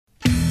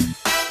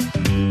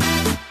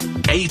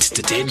8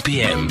 to 10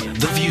 p.m.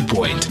 The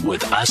Viewpoint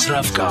with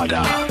Ashraf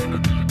Garda.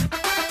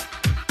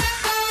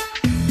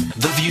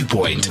 The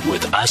Viewpoint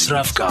with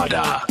Ashraf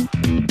Garda.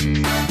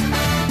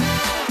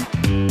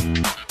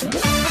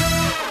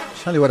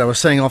 Tell you what I was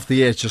saying off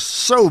the air, just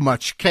so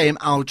much came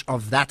out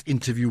of that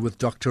interview with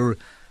the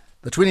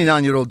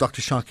 29-year-old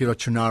Dr. Shakira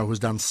Chunar, who's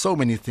done so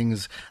many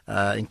things,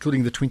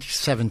 including the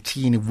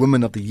 2017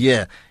 Women of the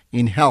Year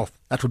in Health.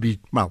 That would be,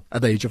 well,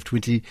 at the age of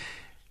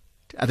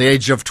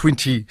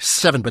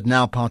 27, but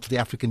now part of the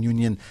African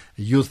Union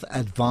Youth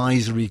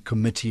Advisory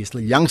Committee.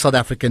 Still a young South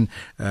African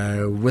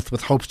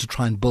with hopes to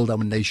try and build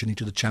our nation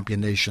into the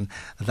champion nation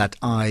that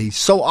I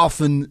so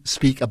often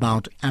speak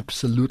about.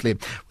 Absolutely.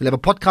 We'll have a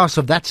podcast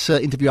of that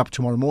interview up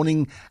tomorrow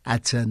morning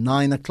at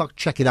 9 o'clock.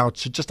 Check it out.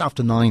 So just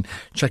after 9,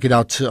 check it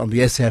out on the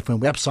SAFM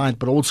website,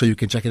 but also you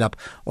can check it up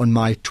on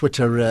my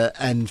Twitter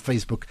and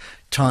Facebook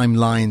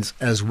timelines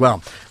as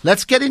well.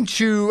 Let's get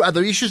into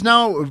other issues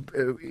now.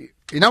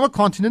 In our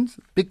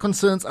continent, big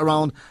concerns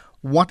around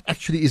what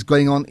actually is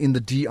going on in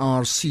the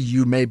DRC.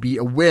 You may be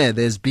aware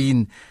there's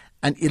been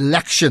an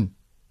election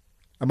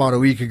about a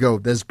week ago.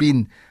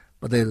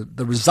 But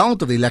the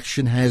result of the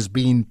election has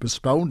been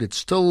postponed.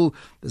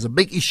 There's a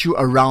big issue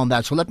around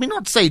that. So let me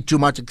not say too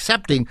much,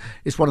 excepting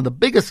it's one of the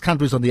biggest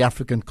countries on the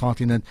African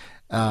continent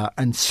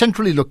and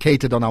centrally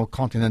located on our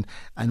continent.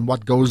 And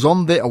what goes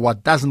on there or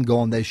what doesn't go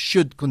on there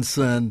should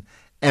concern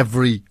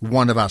every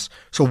one of us.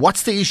 So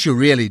what's the issue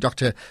really?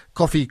 Dr.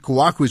 Koffi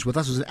Kouakou is with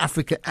us, who's an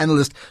Africa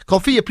analyst.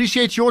 Koffi,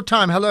 appreciate your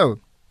time. Hello.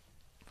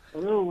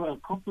 Hello,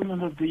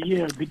 compliment of the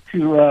year. Good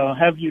to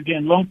have you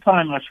again. Long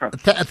time, Ashraf.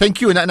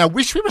 Thank you. And I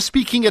wish we were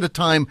speaking at a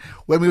time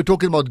when we were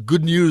talking about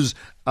good news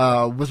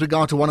with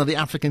regard to one of the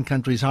African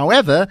countries.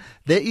 However,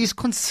 there is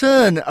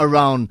concern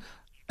around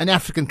an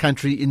African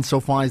country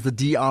insofar as the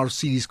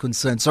DRC is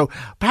concerned. So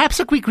perhaps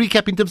a quick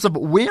recap in terms of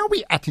where are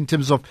we at in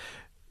terms of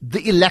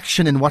the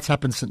election and what's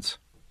happened since?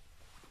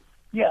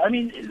 Yeah, I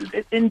mean,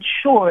 in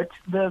short,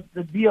 the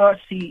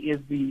DRC is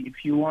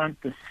if you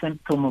want, the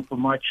symptom of a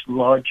much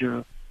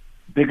larger,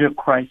 bigger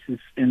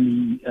crisis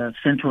in the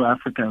Central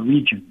Africa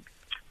region.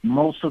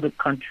 Most of the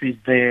countries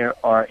there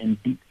are in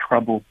deep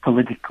trouble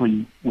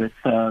politically with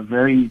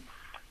very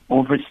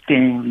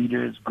overstaying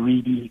leaders,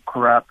 greedy,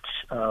 corrupt,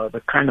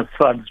 the kind of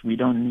thugs we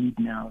don't need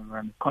now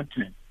around the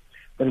continent.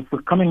 But if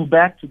we're coming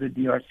back to the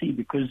DRC,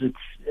 because it's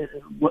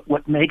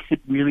what makes it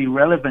really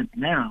relevant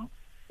now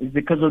is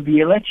because of the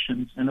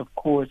elections, and of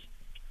course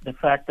the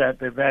fact that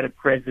they've had a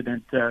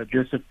president,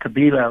 Joseph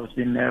Kabila, who's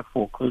been there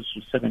for close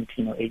to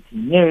 17 or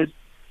 18 years,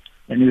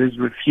 and he has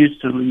refused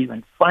to leave,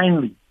 and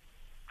finally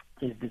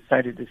he's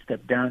decided to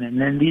step down,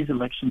 and then these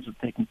elections have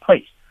taken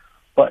place.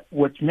 But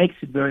what makes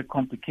it very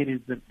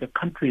complicated is that the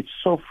country is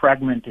so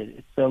fragmented.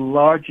 It's the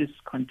largest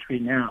country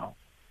now.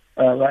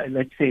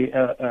 Let's say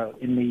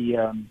in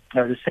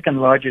the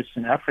second largest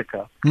in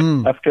Africa,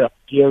 after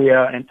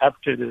Algeria and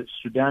after the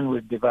Sudan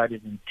was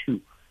divided in two.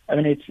 I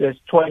mean, it's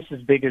twice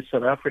as big as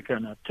South Africa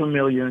now, 2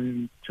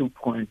 million,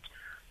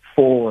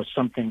 2.4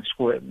 something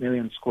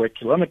million square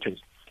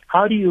kilometers.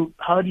 How do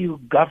you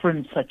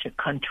govern such a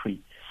country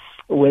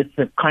with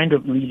the kind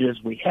of leaders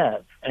we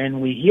have?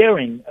 And we're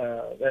hearing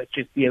that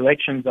just the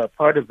elections are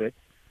part of it,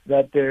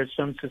 that there's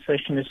some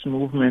secessionist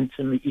movements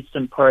in the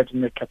eastern part,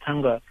 in the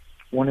Katanga,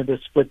 wanted to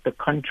split the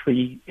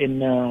country in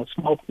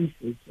small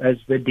pieces, as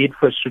they did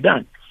for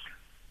Sudan.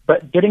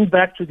 But getting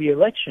back to the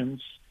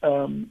elections,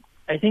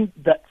 I think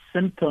that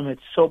symptom is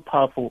so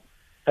powerful.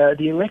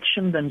 The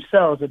elections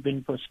themselves have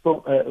been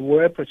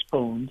were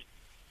postponed,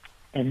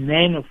 and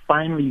then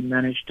finally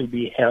managed to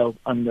be held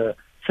on the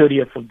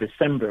 30th of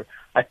December,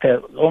 at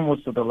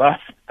almost the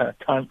last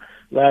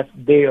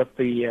day of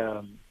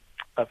the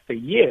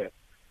year.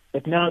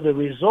 But now the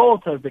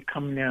results have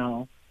become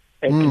now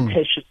a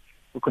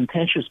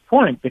contentious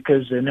point,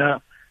 because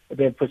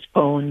they've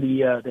postponed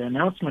the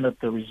announcement of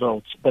the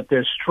results. But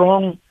there's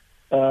strong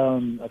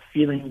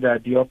feeling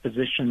that the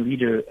opposition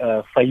leader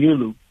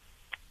Fayulu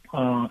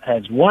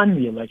has won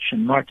the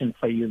election, Martin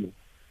Fayulu.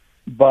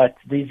 But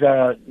these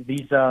are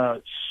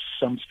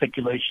some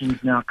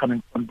speculations now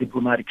coming from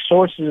diplomatic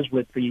sources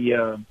with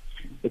the,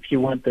 if you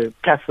want, the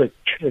Catholic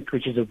Church,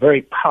 which is a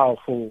very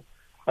powerful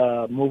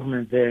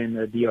movement there in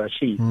the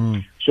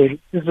DRC. So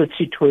this is a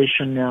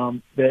situation now.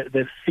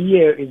 The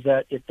fear is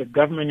that if the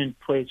government in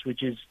place,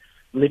 which is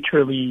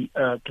literally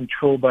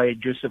controlled by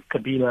Joseph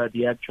Kabila,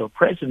 the actual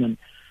president,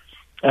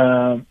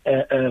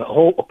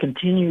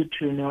 continue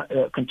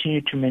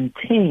to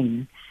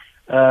maintain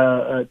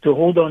to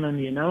hold on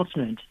the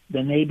announcement,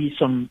 there may be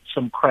some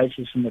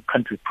crisis in the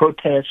country,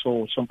 protests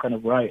or some kind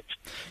of riot.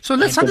 So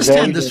let's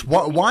understand this.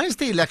 Why is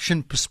the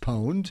election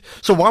postponed?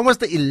 So why was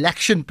the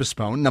election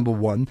postponed, number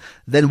one?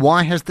 Then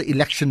why has the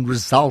election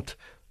result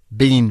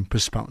been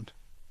postponed?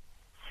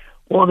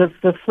 Well,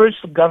 the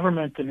first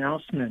government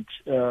announcement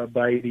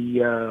by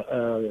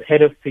the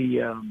head of the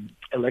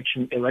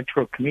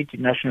electoral committee,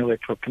 National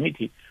Electoral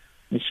Committee,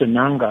 Mr.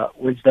 Nanga,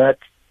 was that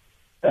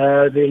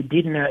they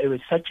didn't. It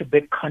was such a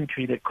big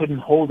country they couldn't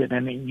hold it. I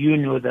mean, you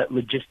know that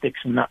logistics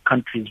in that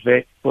country is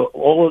very. For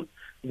all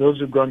those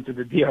who've gone to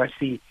the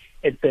DRC,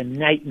 it's a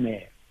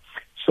nightmare.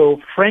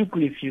 So,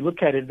 frankly, if you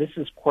look at it, this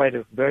is quite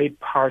a very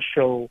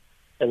partial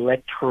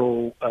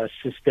electoral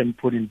system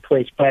put in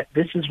place. But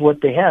this is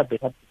what they have. They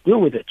have to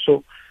deal with it.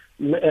 So,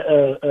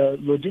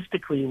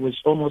 logistically, it was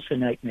almost a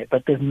nightmare.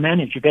 But they've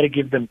managed. You've got to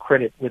give them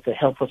credit. With the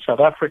help of South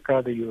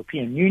Africa, the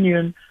European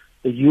Union,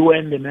 the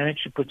UN, they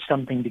managed to put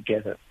something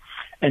together.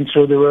 And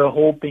so they were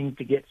hoping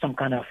to get some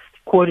kind of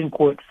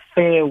quote-unquote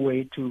fair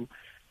way to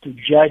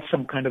judge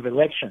some kind of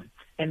election.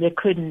 And they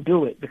couldn't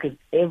do it because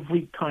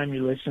every time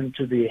you listen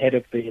to the head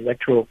of the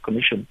Electoral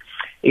Commission,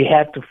 he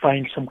had to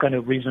find some kind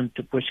of reason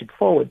to push it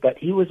forward. But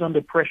he was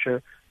under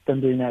pressure from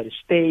the United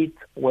States,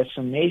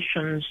 Western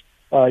nations,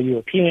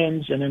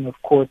 Europeans, and then,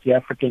 of course, the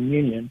African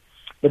Union.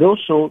 But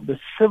also the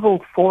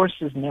civil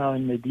forces now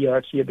in the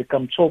DRC have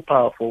become so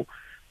powerful,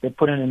 they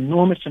put an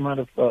enormous amount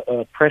of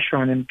pressure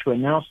on him to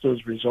announce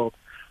those results.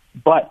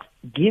 But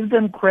give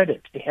them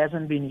credit. It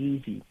hasn't been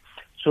easy.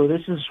 So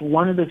this is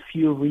one of the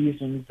few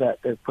reasons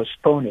that they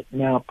postpone it.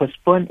 Now,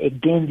 postpone,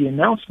 again, the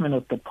announcement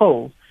of the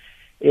polls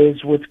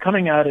is what's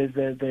coming out is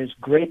that there's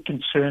great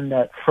concern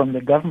that from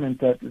the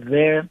government that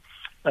their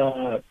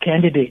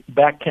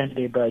back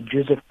candidate by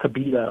Joseph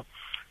Kabila,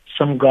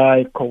 some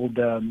guy called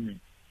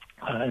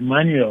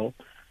Emmanuel,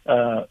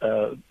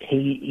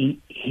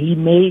 he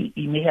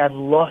may have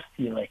lost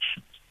the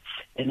elections.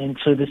 And then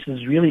so this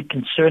is really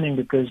concerning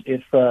because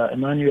if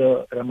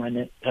Emmanuel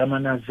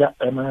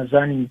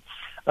Ramanazani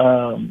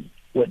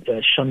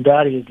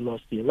Shandari has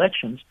lost the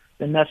elections,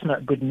 then that's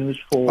not good news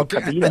for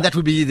Kabila. And that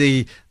would be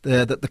the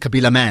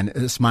Kabila man,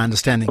 is my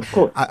understanding. Of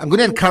course. I'm going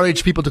to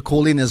encourage people to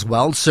call in as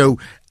well. So,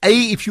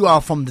 if you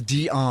are from the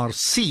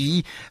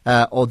DRC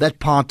or that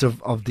part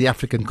of the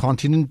African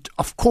continent,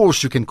 of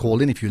course you can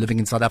call in. If you're living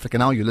in South Africa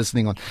now, you're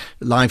listening on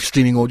live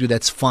streaming audio,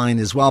 that's fine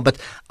as well. But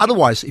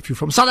otherwise, if you're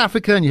from South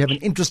Africa and you have an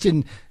interest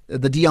in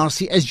the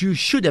DRC, as you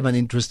should have an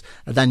interest,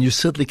 then you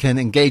certainly can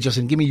engage us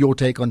and give me your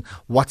take on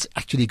what's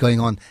actually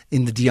going on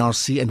in the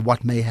DRC and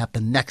what may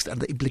happen next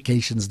and the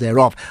implications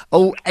thereof.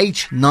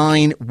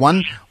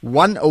 0891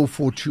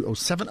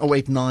 104207,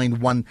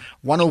 0891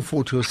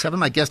 104207.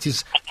 My guest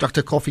is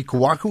Dr. Koffi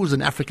Kouakou, who's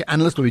an Africa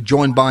analyst. We'll be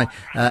joined by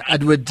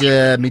Edward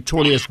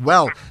Mitole as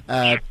well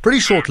pretty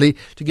shortly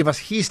to give us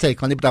his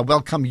take on it, but I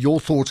welcome your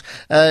thoughts.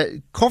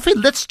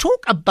 Koffi, let's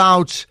talk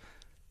about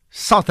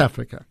South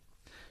Africa.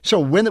 So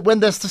when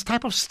there's this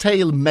type of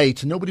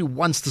stalemate, nobody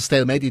wants to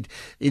stalemate.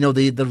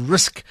 The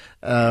risk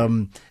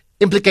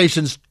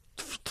implications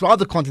throughout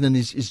the continent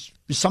is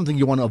something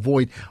you want to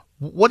avoid.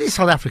 What is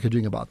South Africa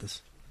doing about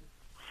this?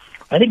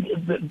 I think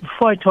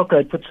before I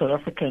put South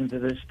Africa into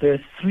this, there are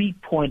 3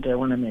 points I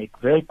want to make.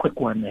 Very quick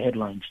one, the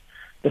headlines.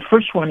 The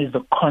first one is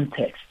the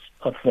context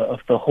of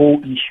the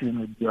whole issue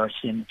in the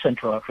DRC and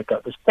Central Africa.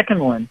 The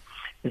second one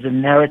is a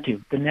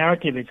narrative. The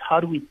narrative is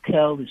how do we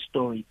tell the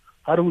story?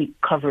 How do we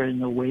cover it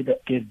in a way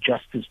that gives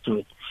justice to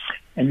it?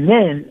 And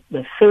then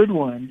the third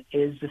one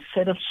is the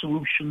set of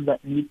solutions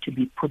that need to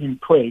be put in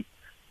place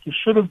to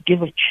sort of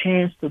give a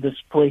chance to this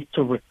place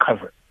to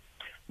recover.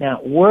 Now,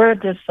 where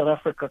does South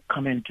Africa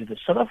come into this?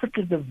 South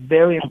Africa is a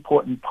very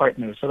important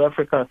partner. South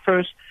Africa,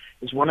 first,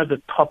 is one of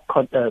the top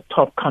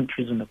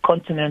countries in the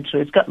continent, so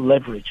it's got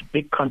leverage.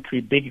 Big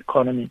country, big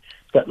economy,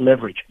 it's got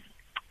leverage.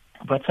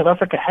 But South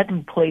Africa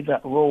hadn't played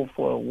that role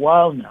for a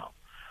while now.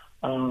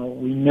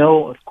 We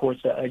know, of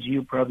course, as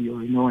you probably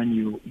already know and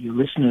your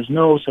listeners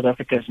know, South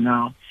Africa is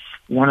now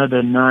one of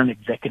the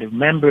non-executive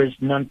members,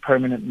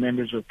 non-permanent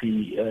members of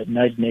the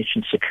United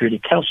Nations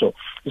Security Council.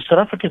 So South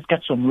Africa's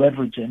got some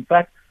leverage. In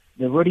fact,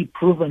 they've already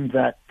proven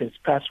that this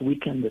past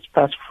weekend, this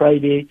past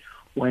Friday,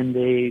 when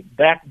they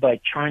backed by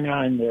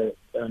China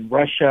and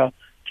Russia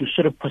to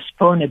sort of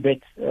postpone a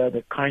bit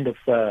the kind of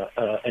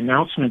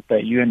announcement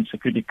that UN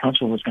Security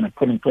Council was going to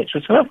put in place. So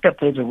South Africa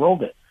plays a role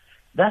there.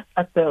 That's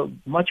at the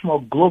much more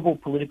global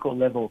political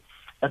level.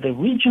 At the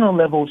regional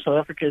level, South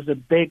Africa is a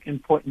big,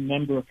 important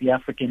member of the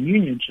African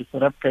Union, so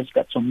South Africa has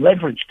got some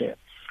leverage there.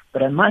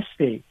 But I must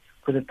say,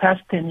 for the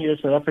past 10 years,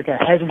 South Africa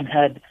hasn't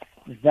had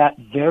that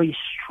very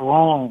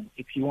strong,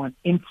 if you want,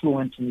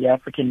 influence in the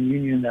African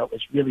Union that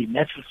was really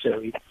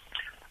necessary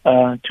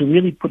to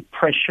really put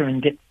pressure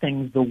and get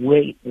things the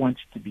way it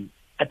wants to be.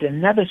 At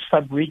another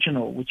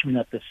sub-regional, which means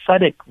at the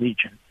SADC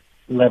region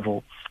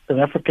level, South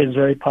Africa is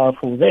very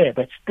powerful there,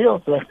 but still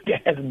South Africa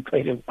hasn't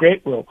played a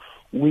great role.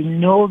 We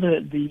know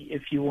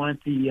if you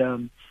want,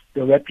 the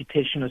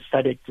reputation of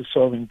SADC to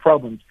solving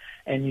problems.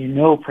 And you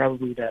know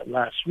probably that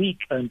last week,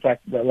 in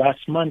fact, the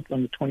last month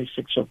on the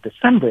 26th of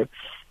December,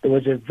 there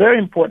was a very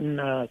important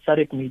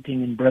SADC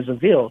meeting in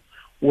Brazzaville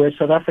where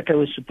South Africa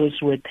was supposed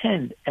to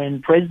attend.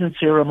 And President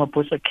Cyril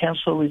Ramaphosa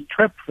canceled his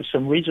trip for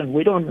some reason.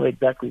 We don't know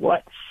exactly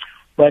what.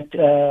 But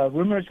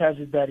rumors has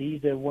it that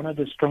he's one of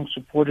the strong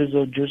supporters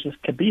of Joseph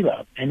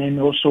Kabila. And then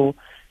also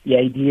the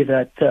idea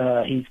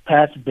that his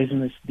past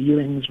business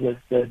dealings with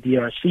the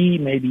DRC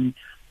may be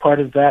part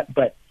of that,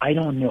 but I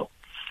don't know.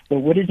 But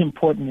what is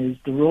important is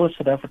the role of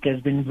South Africa has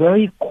been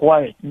very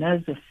quiet, not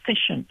as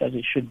efficient as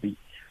it should be.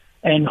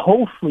 And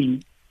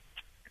hopefully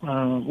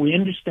we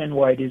understand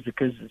why it is,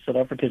 because South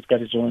Africa has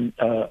got its own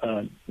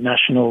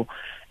national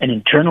and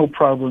internal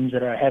problems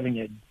that are having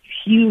a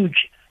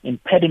huge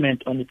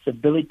impediment on its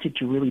ability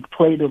to really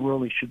play the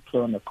role it should play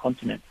on the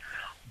continent.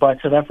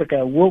 But South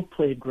Africa will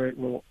play a great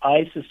role.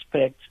 I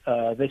suspect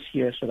this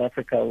year South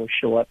Africa will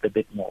show up a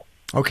bit more.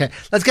 Okay,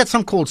 let's get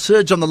some calls.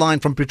 Serge on the line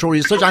from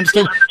Pretoria. Serge, I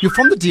understand you're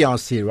from the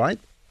DRC, right?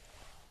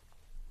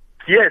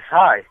 Yes,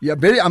 hi. Yeah,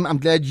 I'm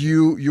glad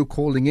you're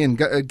calling in.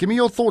 Give me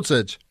your thoughts,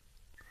 Serge.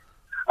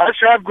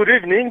 Ashraf, good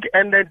evening,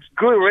 and it's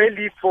good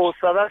really for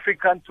South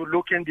Africans to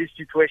look in this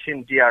situation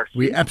in DRC.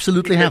 We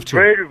absolutely have to.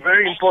 Very,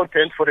 very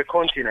important for the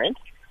continent.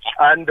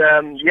 And I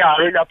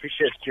really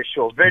appreciate your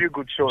show. Very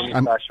good show, Mr.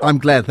 Ashraf. I'm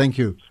glad, thank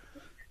you.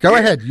 Go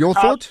ahead, your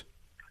thought?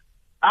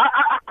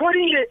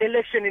 According to the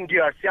election in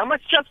DRC, I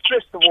must just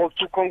first of all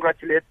to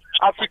congratulate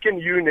African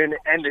Union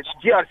and the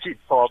DRC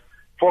itself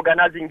for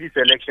organizing this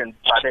election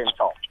by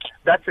themselves.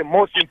 That's the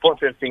most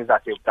important thing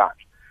that they've done.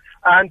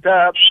 And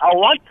I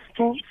want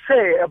to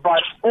say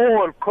about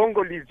all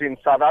Congolese in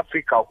South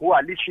Africa who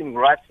are listening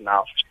right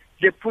now,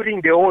 they're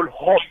putting their whole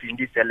hope in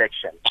this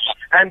election.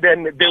 And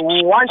then they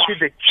wanted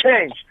the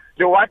change.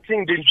 They're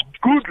wanting the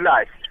good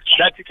life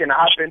that can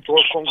happen to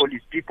all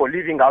Congolese people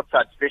living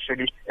outside,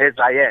 especially as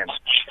I am.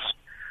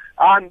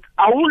 And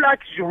I would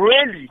like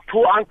really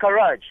to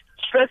encourage,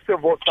 first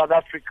of all, South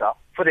Africa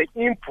for the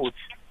input,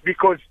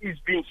 because it's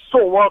been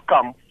so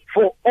welcome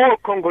for all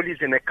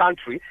Congolese in the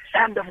country,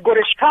 and they've got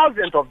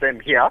 1,000 of them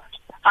here,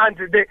 and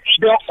they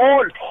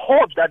all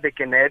hope that they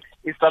can add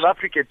in South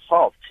Africa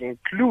itself to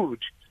include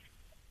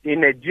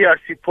in a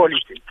DRC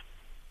politics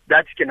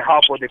that can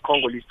help all the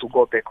Congolese to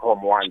go back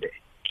home one day.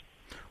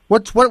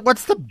 What's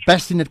the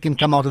best thing that can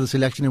come out of this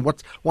election, and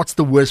what's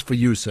the worst for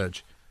you,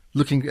 Serge,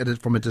 looking at it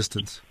from a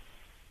distance?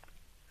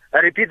 I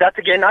repeat that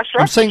again,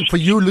 Ashraf? I'm saying for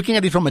you, looking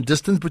at it from a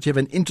distance, but you have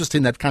an interest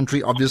in that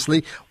country,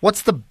 obviously,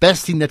 what's the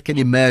best thing that can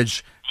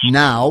emerge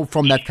now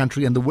from that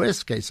country and the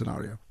worst case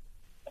scenario?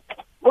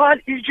 Well,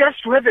 it's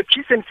just to have a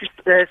peace and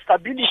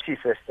stability,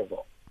 first of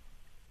all.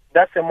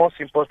 That's the most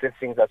important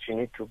thing that you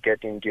need to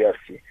get in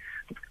DRC.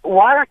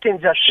 What I can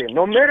just say,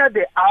 no matter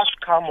the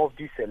outcome of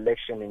this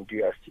election in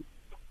DRC,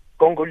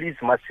 Congolese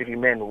must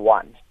remain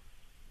one.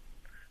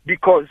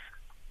 Because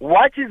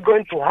what is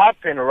going to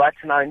happen right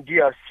now in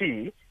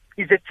DRC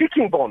is a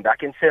ticking bomb, I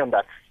can say in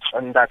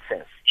that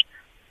sense.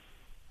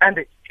 And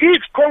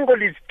if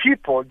Congolese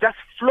people just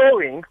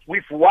flowing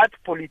with what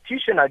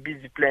politicians are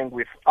busy playing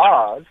with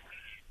us,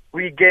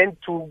 we're going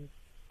to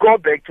go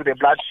back to the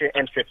bloodshed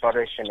and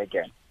separation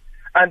again.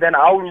 And then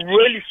I will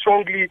really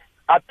strongly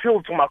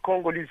appeal to my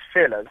Congolese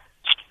fellows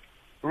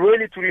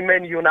really to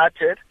remain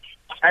united.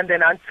 And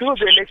then until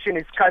the election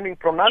is coming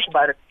pronounced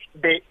by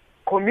the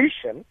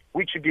commission,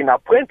 which has been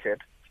appointed,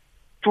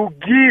 to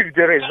give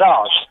the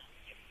results.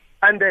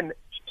 And then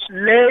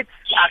let's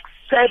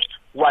accept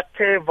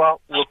whatever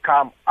will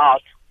come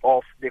out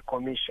of the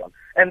commission.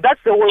 And that's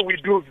the way we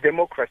build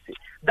democracy.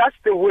 That's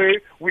the way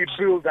we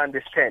build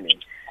understanding.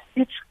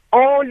 It's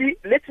only,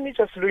 let me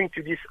just look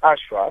into this,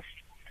 Ashraf,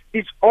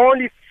 it's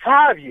only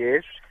 5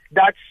 years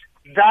that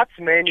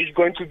man is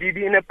going to be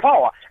in a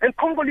power. And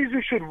Congolese,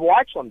 we should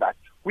watch on that.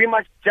 We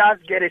must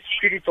just get a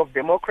spirit of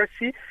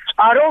democracy.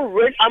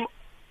 I'm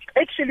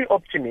actually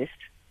optimistic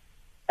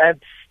at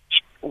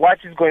what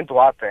is going to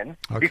happen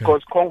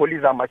because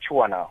Congolese are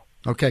mature now.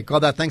 Okay, got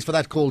that. Thanks for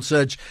that call,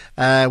 Serge.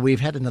 We've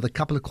had another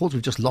couple of calls.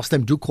 We've just lost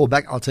them. Do call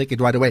back. I'll take it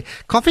right away.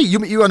 Koffi, you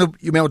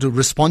may able to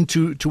respond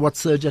to what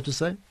Serge had to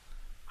say?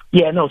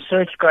 Yeah, no,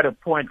 Serge got a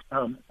point.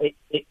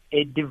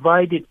 A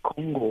divided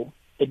Congo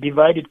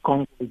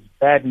is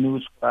bad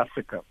news for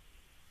Africa.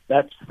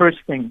 That's the first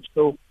thing.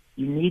 So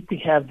you need to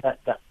have that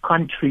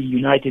country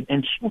united.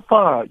 And so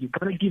far, you've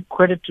got to give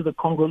credit to the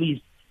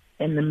Congolese.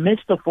 In the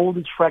midst of all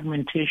this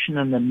fragmentation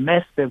and the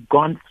mess they've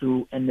gone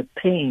through and the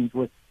pain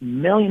with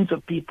millions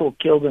of people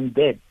killed and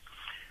dead,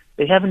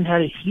 they haven't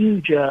had a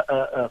huge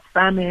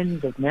famine.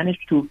 They've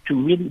managed to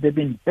really, they've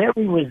been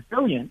very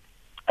resilient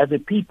as a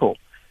people.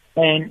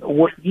 And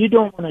what you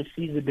don't want to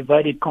see is a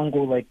divided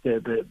Congo like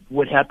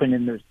what happened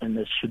in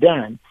the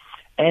Sudan.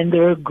 And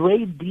there are a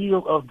great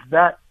deal of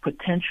that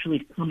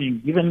potentially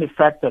coming, given the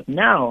fact that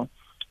now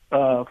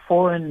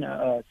foreign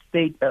other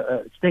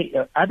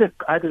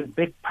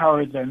big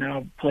powers are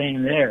now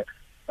playing there.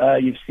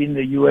 You've seen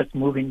the U.S.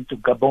 moving to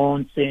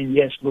Gabon, saying,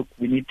 yes, look,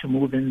 we need to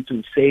move in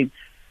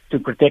to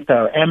protect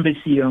our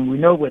embassy, and we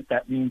know what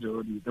that means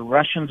already. The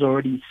Russians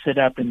already set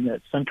up in the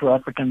Central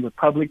African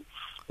Republic.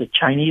 The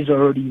Chinese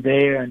are already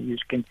there, and you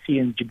can see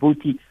in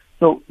Djibouti.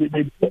 So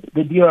the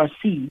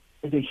DRC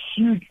is a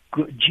huge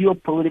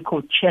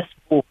geopolitical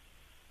chessboard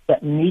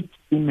that needs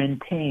to be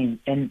maintained,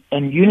 and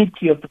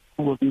unity of the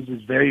Congolese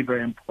is very,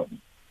 very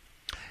important.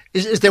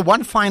 Is there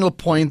one final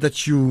point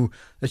that you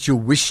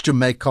wish to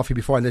make, Koffi,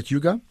 before I let you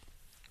go?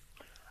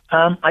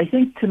 I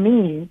think, to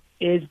me,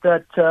 is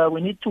that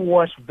we need to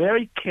watch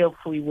very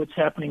carefully what's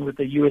happening with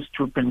the U.S.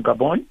 troop in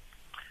Gabon,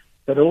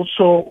 but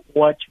also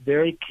watch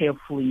very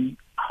carefully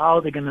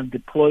how they're going to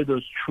deploy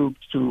those troops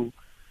to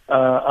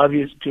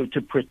obvious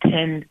to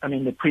pretend. I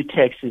mean, the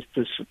pretext is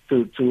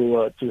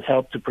to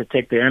help to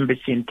protect their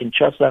embassy in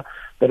Kinshasa,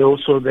 but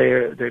also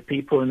their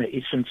people in the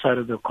eastern side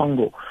of the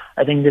Congo.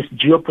 I think this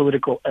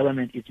geopolitical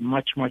element is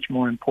much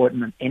more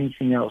important than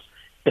anything else.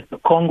 If the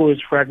Congo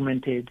is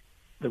fragmented,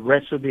 the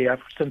rest of the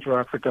Central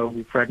Africa will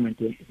be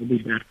fragmented. It will be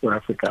bad for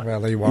Africa. Well,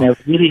 there you And are. I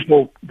really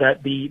hope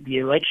that the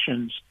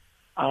elections,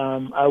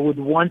 I would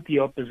want the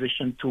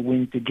opposition to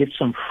win to give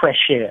some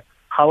fresh air.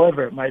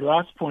 However, my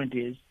last point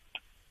is,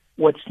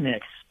 what's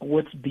next?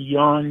 What's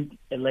beyond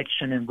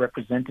election and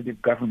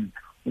representative government?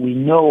 We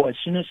know as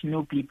soon as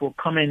new people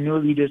come in, new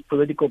leaders,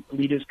 political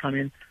leaders come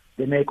in,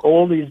 they make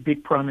all these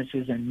big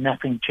promises and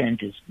nothing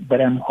changes.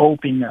 But I'm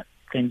hoping that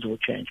things will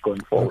change going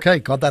forward. Okay,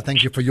 got that.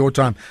 Thank you for your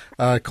time.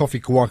 Koffi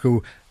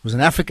Kouakou was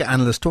an Africa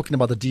analyst talking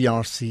about the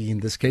DRC in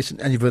this case.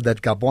 And you've heard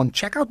that Gabon.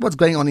 Check out what's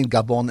going on in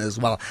Gabon as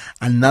well.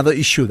 Another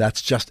issue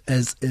that's just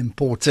as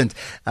important.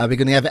 We're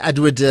going to have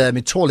Edward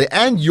Mitole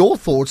and your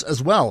thoughts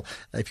as well.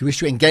 If you wish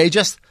to engage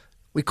us,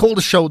 we call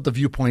the show The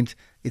Viewpoint.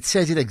 It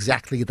says it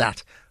exactly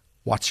that.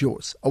 What's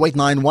yours?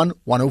 0891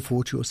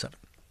 104 207.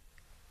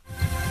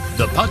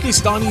 The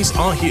Pakistanis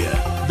are here.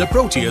 The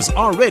Proteas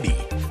are ready.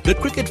 The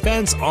cricket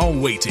fans are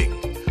waiting.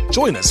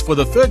 Join us for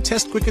the third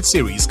Test cricket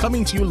series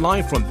coming to you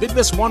live from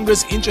Bidvest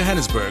Wanderers in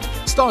Johannesburg,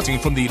 starting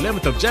from the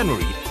 11th of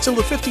January till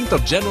the 15th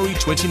of January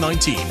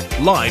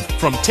 2019, live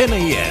from 10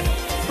 a.m.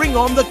 Bring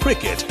on the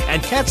cricket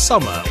and catch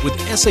summer with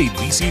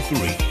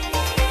SABC3.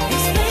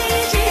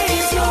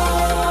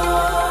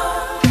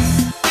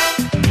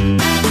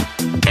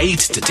 8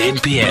 to 10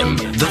 p.m.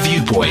 The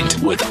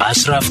Viewpoint with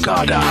Ashraf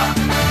Garda.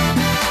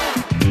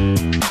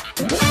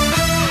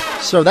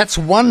 So that's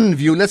one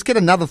view. Let's get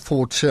another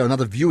thought,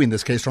 another view in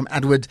this case from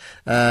Edward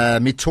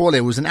Mitole,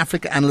 who's an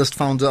Africa analyst,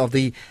 founder of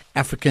the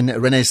African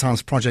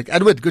Renaissance Project.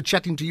 Edward, good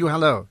chatting to you.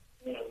 Hello.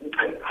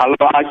 Hello,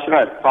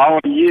 Ashraf.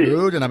 How are you?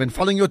 Good, and I've been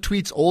following your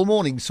tweets all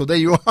morning, so there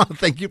you are.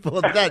 Thank you for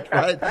that.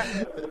 Right,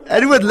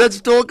 Edward. Let's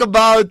talk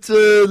about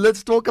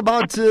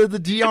the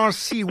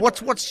DRC.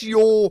 What's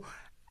your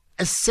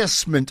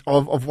assessment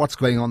of what's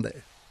going on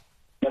there?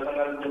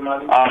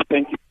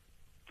 Thank you.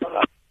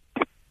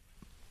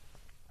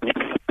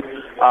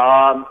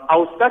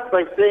 I'll start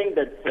by saying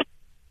that it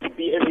would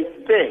be a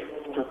mistake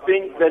to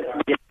think that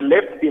we have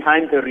left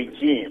behind the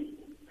regime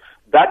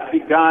that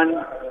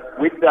began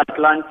with the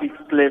Atlantic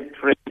slave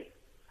trade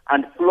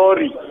and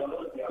flourished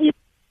in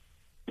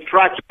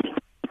extraction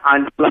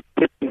and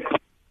plantation.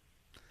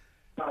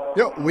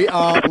 Yeah, we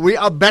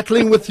are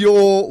battling with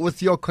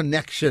your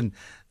connection.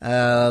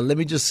 Let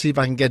me just see if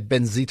I can get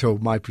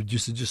Benzito, my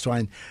producer, just try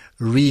and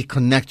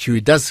reconnect you.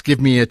 It does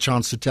give me a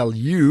chance to tell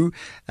you,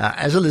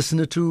 as a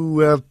listener,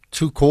 to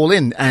call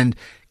in and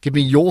give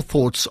me your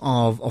thoughts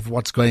of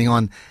what's going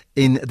on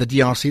in the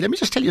DRC. Let me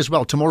just tell you as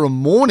well, tomorrow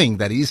morning,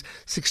 that is,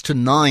 6 to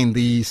 9,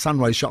 the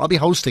Sunrise Show, I'll be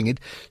hosting it.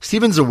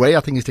 Stephen's away. I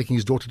think he's taking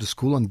his daughter to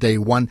school on day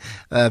one.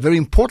 Very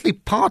importantly,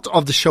 part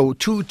of the show,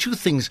 two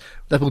things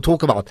that we'll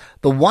talk about.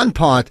 The one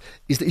part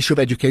is the issue of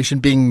education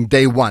being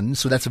day one,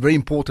 so that's a very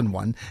important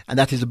one, and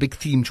that is a big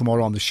theme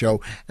tomorrow on the show.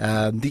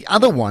 The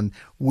other one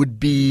would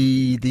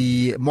be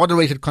the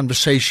moderated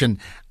conversation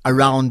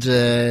around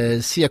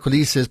Siya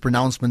Kolise's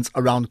pronouncements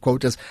around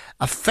quotas,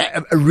 a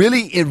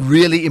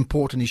really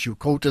important issue,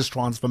 quotas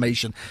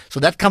transformation. So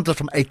that comes up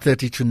from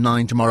 8:30 to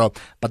 9 tomorrow,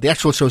 but the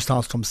actual show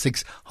starts from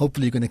 6.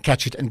 Hopefully you're going to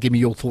catch it and give me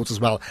your thoughts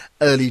as well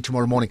early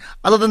tomorrow morning.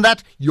 Other than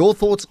that, your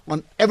thoughts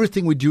on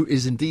everything we do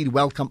is indeed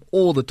welcome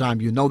all the time.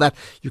 You know that.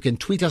 You can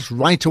tweet us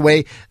right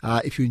away.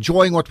 If you're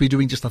enjoying what we're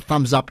doing, just a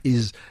thumbs up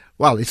is,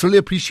 well, it's really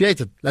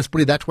appreciated. Let's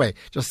put it that way.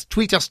 Just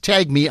tweet us,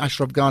 tag me,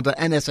 Ashraf Garda,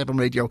 and SFM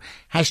Radio,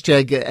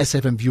 hashtag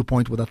SFM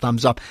Viewpoint with a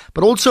thumbs up.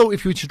 But also,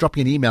 if you should drop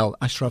me an email,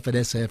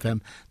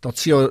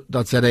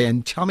 ashraf@safm.co.za,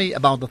 and tell me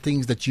about the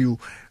things that you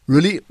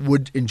really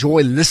would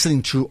enjoy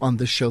listening to on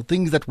the show,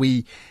 things that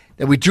we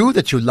do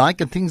that you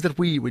like, and things that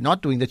we're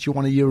not doing that you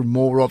want to hear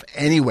more of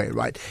anyway,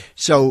 right?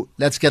 So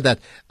let's get that.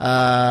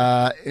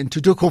 And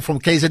to Duko from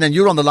KZN,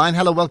 you're on the line.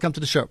 Hello, welcome to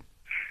the show.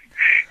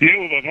 Yeah,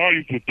 how are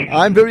you?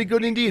 I'm very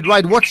good indeed.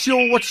 Right, what's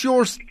your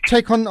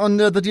take on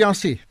the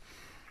DRC?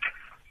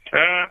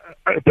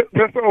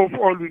 First of all,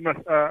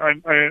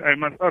 I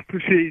must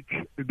appreciate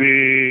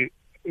the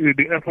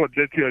effort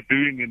that you are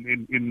doing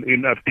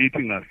in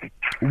updating us.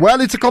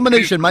 Well, it's a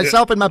combination.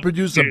 Myself and my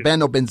producer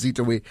Ben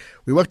Benzito, we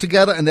work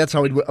together, and that's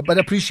how it works. But I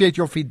appreciate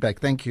your feedback.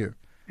 Thank you.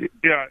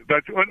 Yeah,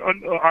 but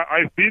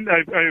I've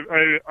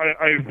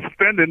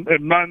spent a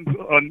month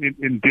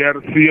in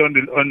DRC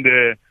on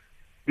the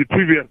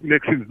previous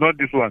elections, not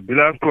this one, the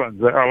last one.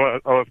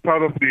 I was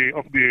part of the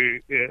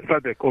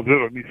SADC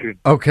observer mission.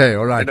 Okay,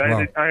 all right.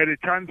 And I had a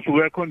chance to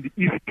work on the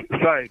east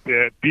side,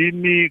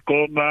 Bini,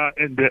 Goma,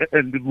 and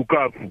the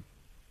Bukavu.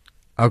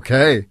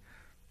 Okay.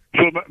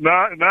 So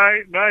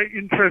my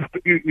interest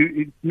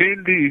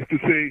mainly is to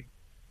say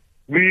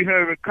we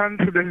have a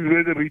country that is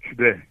very rich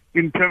there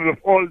in terms of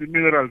all the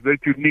minerals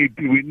that we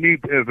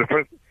need as the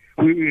first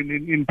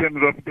in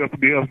terms of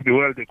the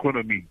world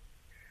economy.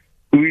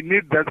 We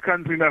need that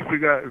country in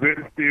Africa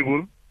very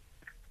stable,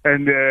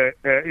 And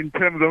in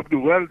terms of the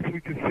wealth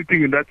which is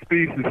sitting in that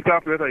space, the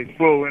stuff that I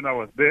saw when I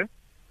was there,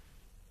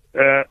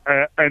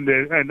 and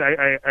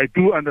I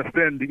do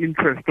understand the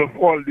interest of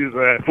all these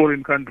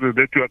foreign countries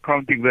that you are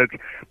counting, that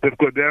they've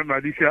got their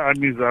militia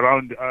armies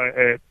around,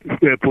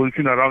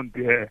 position around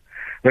their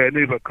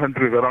neighbor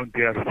countries around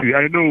DRC.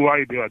 I know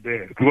why they are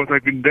there, because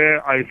I've been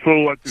there. I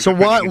saw what. So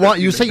why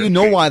you say you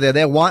know why they're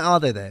there? Why are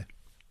they there?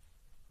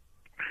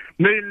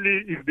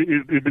 Mainly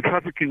is the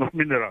trafficking of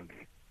minerals.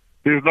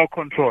 There is no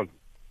control.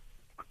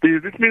 There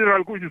is this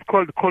mineral which is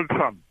called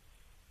coltan,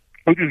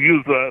 which is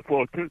used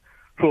for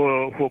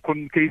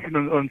communication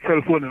on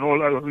cell phone and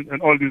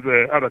all these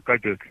other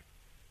gadgets.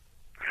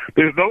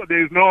 There is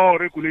no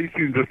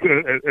regulations as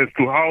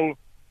to how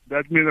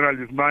that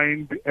mineral is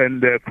mined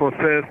and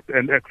processed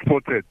and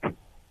exported.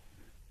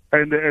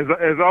 And as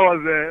I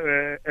was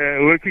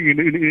working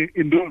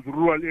in those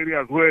rural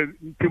areas where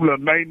people are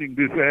mining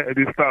this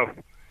stuff,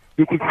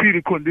 you could see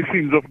the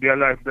conditions of their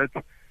life. That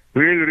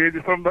really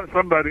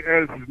somebody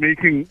else is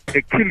making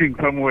a killing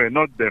somewhere,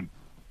 not them,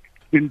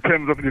 in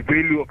terms of the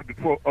value of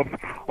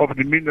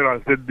the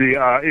minerals that they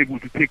are able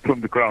to take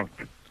from the ground.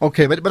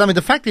 Okay, but I mean,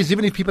 the fact is,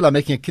 even if people are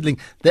making a killing,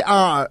 they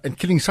are, and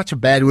killing is such a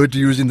bad word to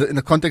use in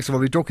the context of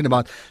what we're talking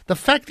about. The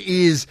fact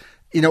is,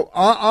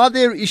 are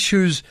there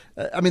issues?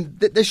 I mean,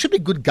 there should be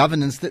good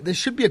governance. There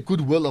should be a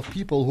goodwill of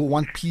people who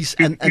want peace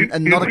and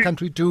not a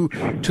country to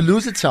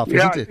lose itself,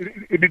 isn't it?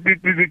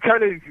 The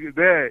challenge is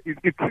there.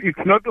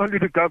 It's not only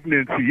the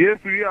governance. Yes,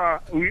 we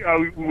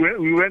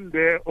went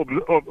there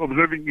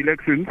observing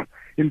elections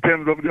in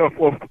terms of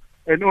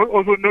and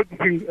also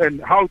noticing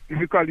and how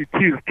difficult it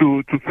is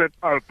to set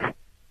up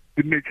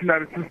the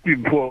machinery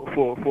system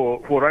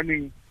for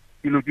running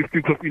the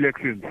logistics of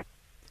elections.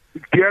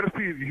 DRC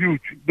is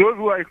huge. Those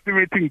who are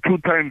estimating 2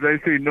 times, I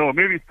say no,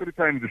 maybe 3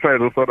 times the size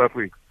of South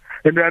Africa.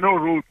 And there are no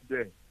roads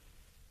there.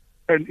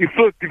 And it's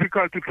so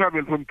difficult to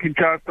travel from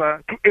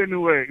Kinshasa to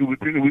anywhere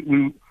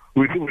within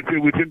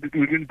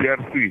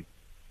DRC.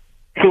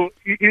 So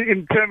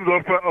in terms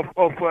of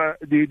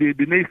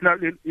the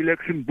National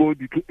Election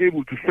Body to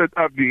able to set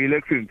up the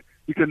elections,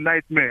 it's a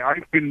nightmare.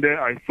 I've been there.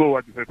 I saw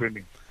what is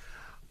happening.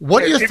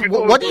 What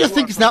do you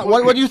think is now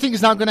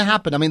going to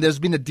happen? I mean, there's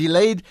been a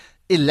delayed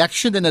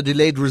election and a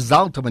delayed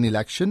result of an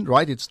election,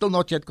 right? It's still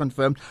not yet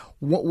confirmed.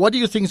 What do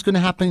you think is going to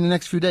happen in the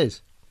next few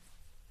days?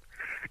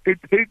 I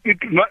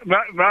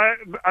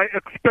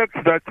expect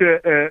that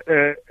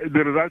the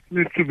results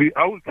need to be.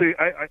 I would say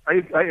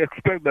I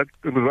expect that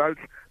the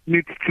results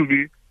need to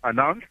be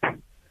announced.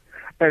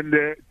 And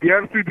the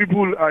DRC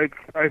people,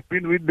 I've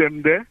been with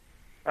them there.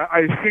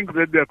 I think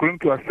that they are going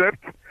to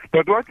accept.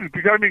 But what is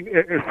becoming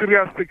a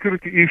serious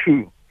security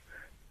issue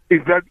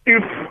is that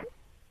if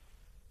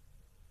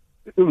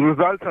the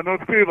results are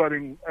not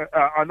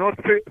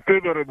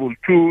favorable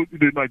to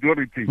the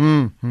majority,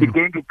 it's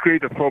going to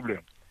create a problem.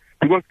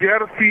 Because the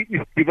DRC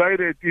is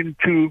divided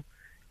into,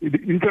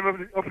 in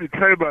terms of the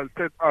tribal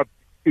setup,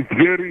 it's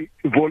very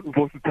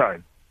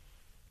versatile.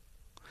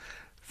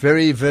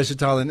 Very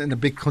versatile and a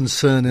big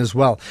concern as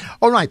well.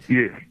 All right.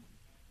 Yes.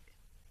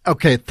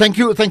 Okay. Thank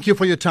you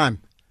for your time.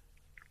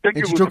 Thank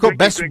you.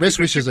 Best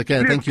wishes.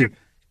 Okay. Thank you.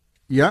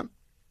 Yeah.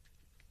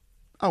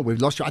 Oh,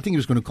 we've lost you. I think he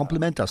was going to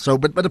compliment us. So,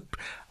 but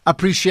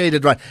appreciate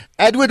it, right?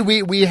 Edward,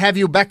 we have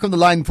you back on the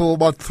line for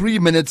about 3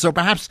 minutes. So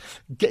perhaps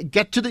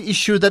get to the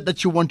issue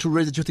that you want to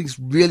raise, that you think is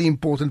really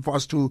important for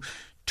us to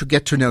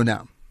get to know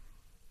now.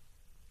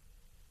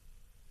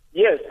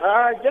 Yes,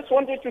 I just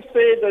wanted to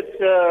say that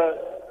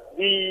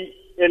the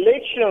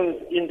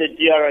elections in the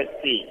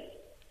DRC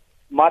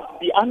must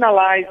be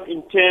analyzed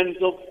in terms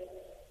of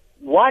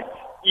what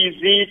is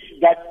it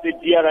that the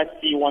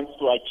DRC wants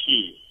to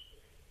achieve.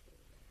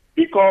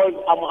 Because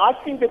I'm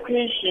asking the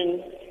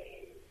question,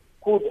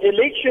 could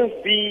elections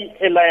be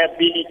a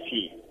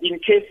liability in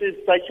cases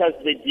such as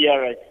the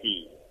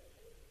DRC?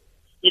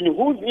 In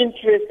whose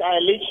interest are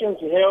elections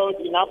held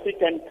in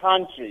African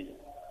countries?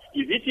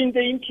 Is it in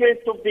the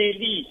interest of the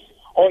elite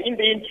or in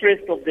the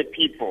interest of the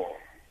people?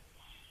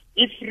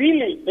 If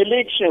really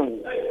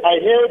elections are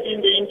held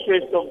in the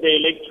interest of the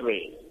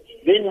electorate,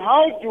 then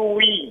how do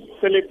we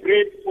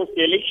celebrate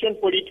post-election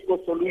political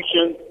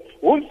solutions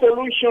whose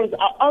solutions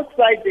are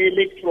outside the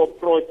electoral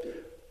process,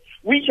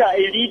 which are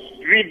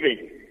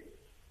elite-driven,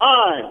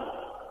 and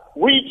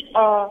which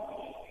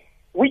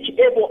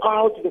able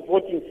out the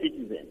voting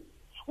citizen?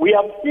 We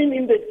have seen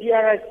in the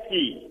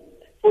DRC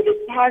for the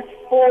past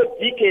 4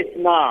 decades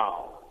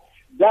now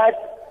that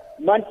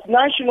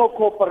multinational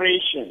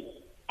corporations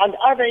and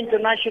other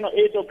international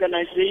aid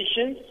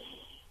organizations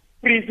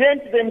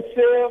present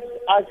themselves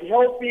as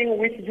helping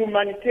with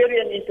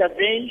humanitarian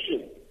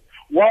intervention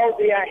while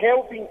they are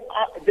helping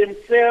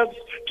themselves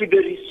to the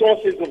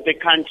resources of the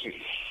country.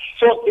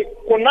 So the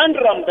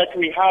conundrum that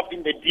we have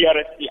in the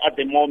DRC at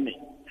the moment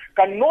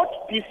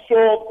cannot be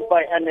solved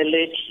by an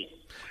election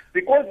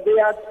because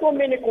there are so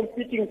many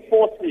competing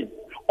forces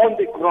on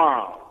the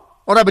ground.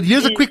 All right, but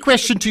here's a quick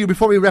question to you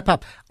before we wrap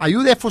up. Are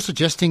you therefore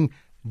suggesting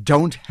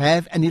don't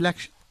have an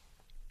election?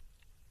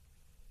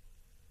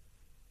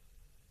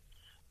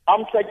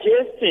 I'm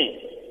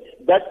suggesting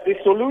that the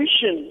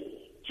solution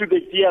to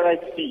the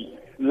DRC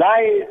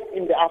lies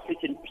in the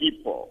African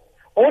people.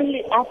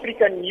 Only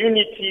African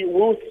unity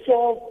will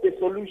solve the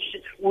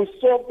solution, will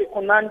solve the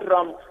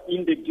conundrum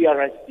in the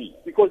DRC.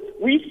 Because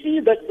we see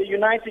that the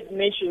United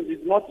Nations is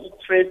not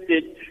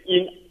interested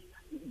in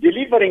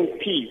delivering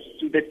peace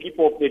to the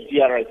people of the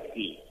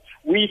DRC.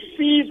 We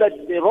see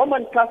that the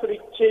Roman Catholic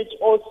Church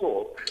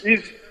also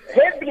is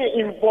heavily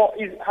involved,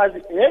 has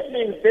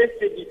heavily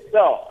invested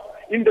itself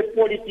in the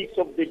politics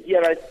of the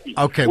DRC.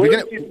 Okay, where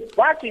it is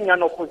backing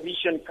an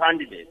opposition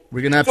candidate.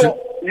 We're gonna have so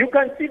you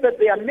can see that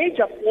there are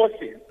major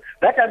forces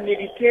that are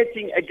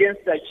militating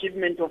against the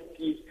achievement of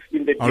peace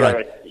in the DRC.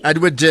 Right.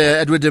 Edward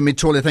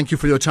Mitole, thank you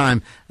for your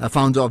time,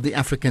 founder of the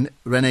African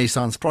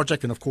Renaissance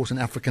Project and, of course, an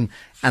African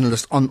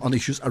analyst on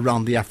issues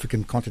around the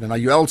African continent. Now,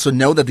 you also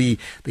know that the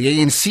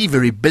ANC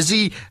very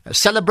busy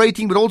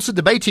celebrating but also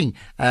debating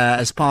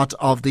as part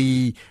of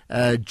the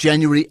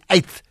January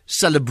 8th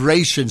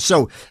celebration.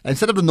 So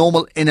instead of the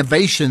normal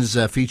innovations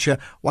feature,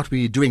 what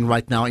we're doing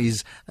right now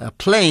is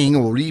playing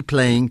or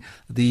replaying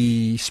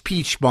the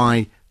speech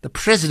by the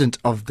president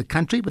of the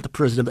country, but the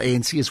president of the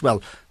ANC as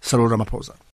well, Cyril Ramaphosa.